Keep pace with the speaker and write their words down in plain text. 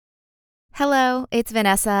Hello, it's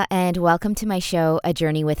Vanessa, and welcome to my show, A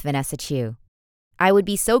Journey with Vanessa Chu. I would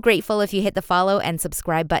be so grateful if you hit the follow and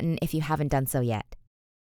subscribe button if you haven't done so yet.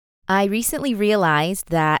 I recently realized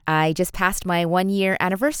that I just passed my 1-year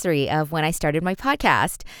anniversary of when I started my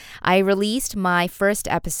podcast. I released my first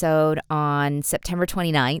episode on September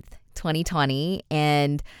 29th, 2020,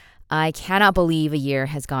 and I cannot believe a year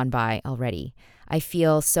has gone by already. I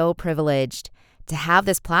feel so privileged to have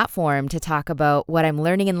this platform to talk about what I'm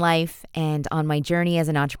learning in life and on my journey as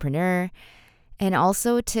an entrepreneur, and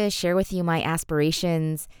also to share with you my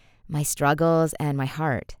aspirations, my struggles, and my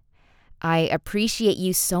heart. I appreciate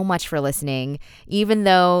you so much for listening, even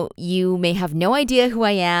though you may have no idea who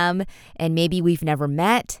I am and maybe we've never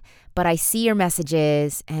met, but I see your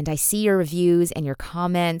messages and I see your reviews and your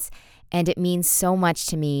comments, and it means so much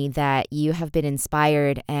to me that you have been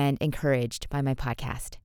inspired and encouraged by my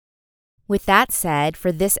podcast. With that said,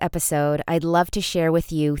 for this episode, I'd love to share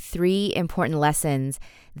with you 3 important lessons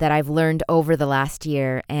that I've learned over the last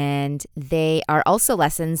year, and they are also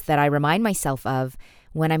lessons that I remind myself of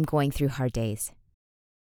when I'm going through hard days.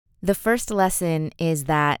 The first lesson is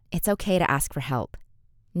that it's okay to ask for help.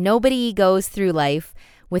 Nobody goes through life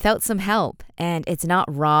without some help, and it's not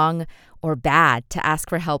wrong or bad to ask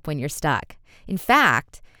for help when you're stuck. In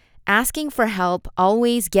fact, asking for help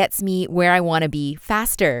always gets me where I want to be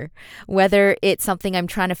faster. Whether it's something I'm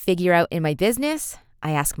trying to figure out in my business,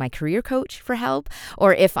 I ask my career coach for help,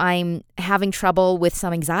 or if I'm having trouble with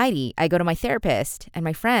some anxiety, I go to my therapist and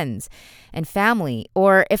my friends and family,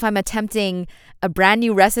 or if I'm attempting a brand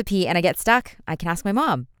new recipe and I get stuck, I can ask my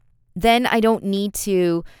mom. Then I don't need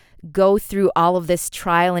to go through all of this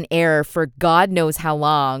trial and error for God knows how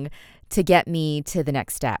long to get me to the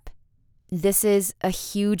next step. This is a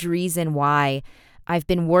huge reason why I've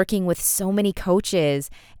been working with so many coaches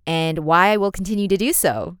and why I will continue to do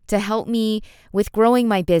so, to help me with growing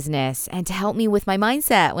my business and to help me with my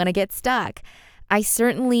mindset when I get stuck. I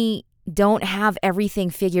certainly don't have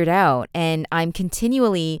everything figured out, and I'm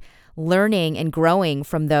continually learning and growing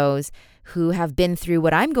from those who have been through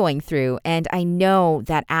what I'm going through, and I know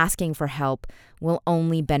that asking for help will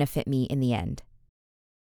only benefit me in the end.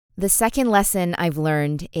 The second lesson I've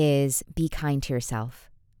learned is be kind to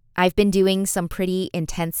yourself. I've been doing some pretty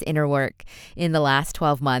intense inner work in the last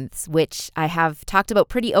 12 months, which I have talked about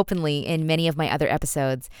pretty openly in many of my other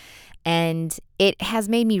episodes. And it has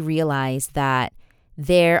made me realize that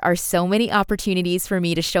there are so many opportunities for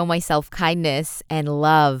me to show myself kindness and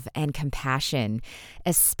love and compassion,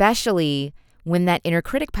 especially when that inner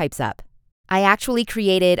critic pipes up. I actually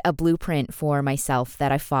created a blueprint for myself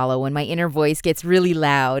that I follow when my inner voice gets really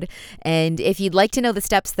loud. And if you'd like to know the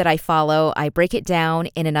steps that I follow, I break it down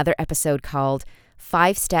in another episode called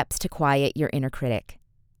 5 Steps to Quiet Your Inner Critic.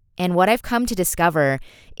 And what I've come to discover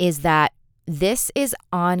is that this is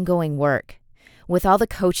ongoing work. With all the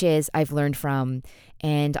coaches I've learned from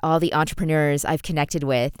and all the entrepreneurs I've connected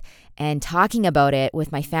with and talking about it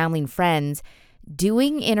with my family and friends,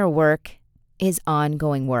 doing inner work is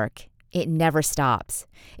ongoing work. It never stops.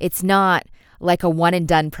 It's not like a one and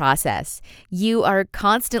done process. You are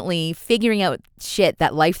constantly figuring out shit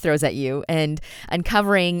that life throws at you and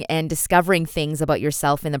uncovering and discovering things about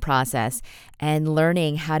yourself in the process and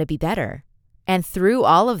learning how to be better. And through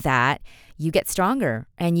all of that, you get stronger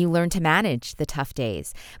and you learn to manage the tough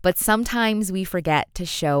days. But sometimes we forget to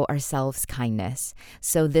show ourselves kindness.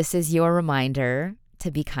 So this is your reminder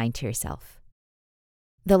to be kind to yourself.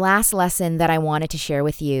 The last lesson that I wanted to share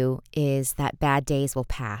with you is that bad days will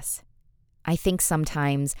pass. I think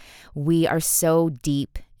sometimes we are so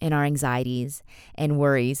deep in our anxieties and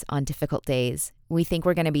worries on difficult days. We think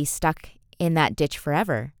we're going to be stuck in that ditch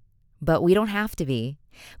forever, but we don't have to be.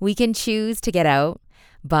 We can choose to get out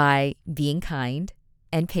by being kind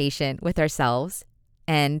and patient with ourselves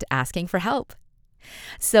and asking for help.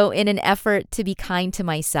 So in an effort to be kind to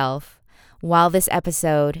myself, while this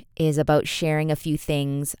episode is about sharing a few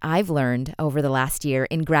things I've learned over the last year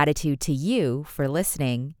in gratitude to you for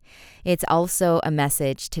listening, it's also a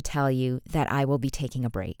message to tell you that I will be taking a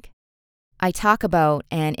break. I talk about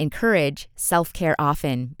and encourage self-care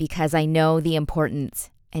often because I know the importance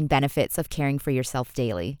and benefits of caring for yourself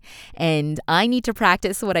daily, and I need to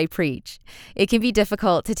practice what I preach. It can be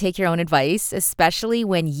difficult to take your own advice, especially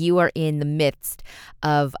when you are in the midst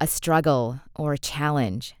of a struggle or a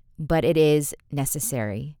challenge. But it is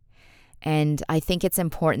necessary. And I think it's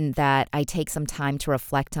important that I take some time to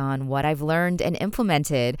reflect on what I've learned and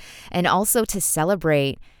implemented, and also to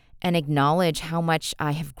celebrate and acknowledge how much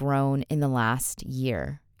I have grown in the last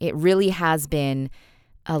year. It really has been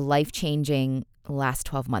a life-changing last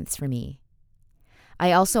 12 months for me.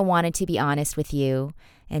 I also wanted to be honest with you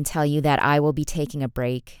and tell you that I will be taking a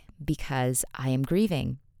break because I am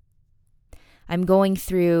grieving. I'm going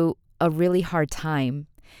through a really hard time,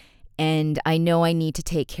 and I know I need to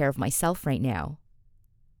take care of myself right now.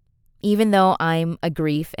 Even though I'm a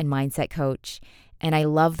grief and mindset coach, and I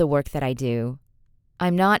love the work that I do,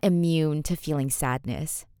 I'm not immune to feeling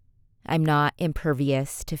sadness. I'm not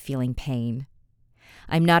impervious to feeling pain.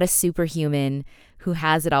 I'm not a superhuman who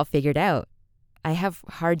has it all figured out. I have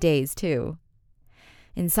hard days too.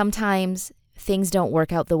 And sometimes things don't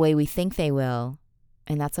work out the way we think they will,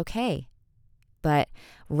 and that's okay. But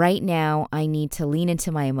right now, I need to lean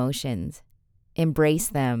into my emotions, embrace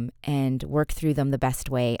them, and work through them the best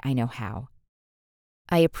way I know how.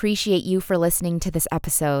 I appreciate you for listening to this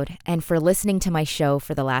episode and for listening to my show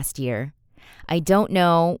for the last year. I don't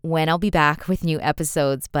know when I'll be back with new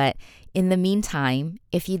episodes, but in the meantime,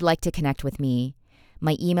 if you'd like to connect with me,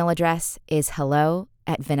 my email address is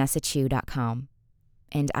hello@vanessachew.com,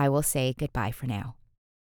 and I will say goodbye for now.